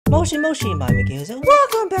Moshi, my Miku, and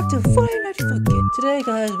welcome back to Funkin. Today,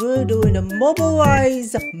 guys, we're doing a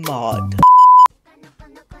mobilized mod.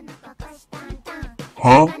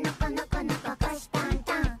 Huh?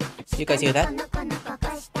 You guys hear that?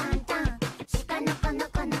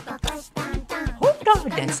 Hold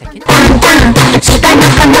on a second.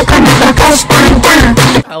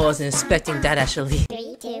 I wasn't expecting that actually.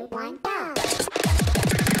 3, 2, 1, go!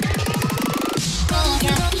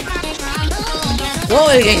 Whoa,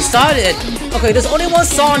 we're getting started! Okay, there's only one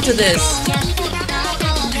song to this.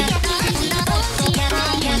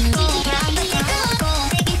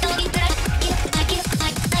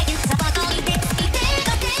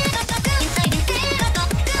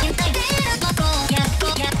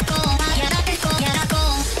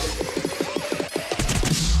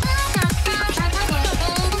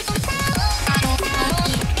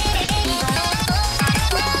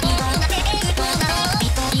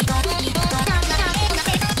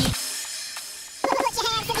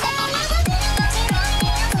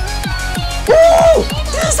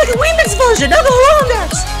 This is like a remix version, never wrong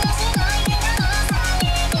that!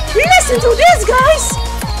 Listen to this, guys!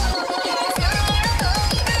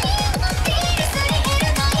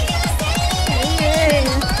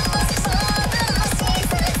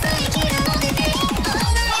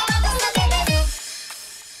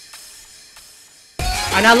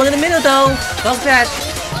 I'm not looking in the middle though, fuck that.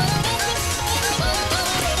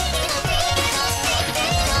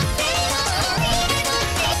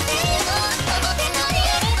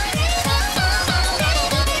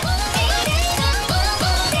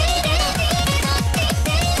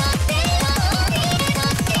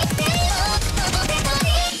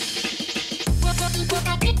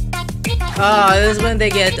 This is when they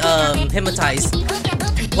get hypnotized.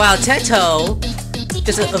 Wow, Teto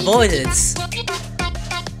just avoidance.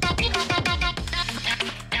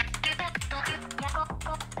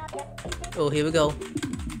 Oh, here we go.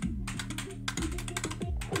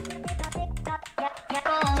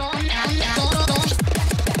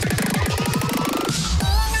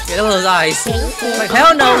 Get over those eyes. Like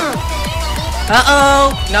hell no.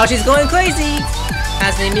 Uh-oh, now she's going crazy.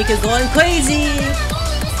 Hatsune Miku's going crazy.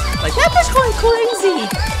 Like, that bitch going crazy!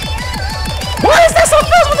 Why is that so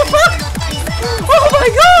fast? What the fuck? Oh my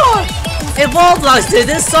god! If Roblox did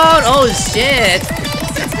this song, oh shit!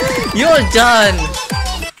 You're done!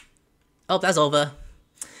 Oh, that's over.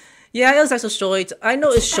 Yeah, it was like so short. I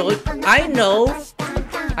know it's short. I know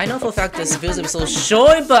for a fact this video is so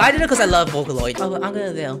short, but I did it because I love Vocaloid. Oh, but I'm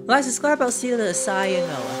gonna do. Like, subscribe, I'll see you later.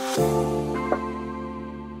 Sayonara.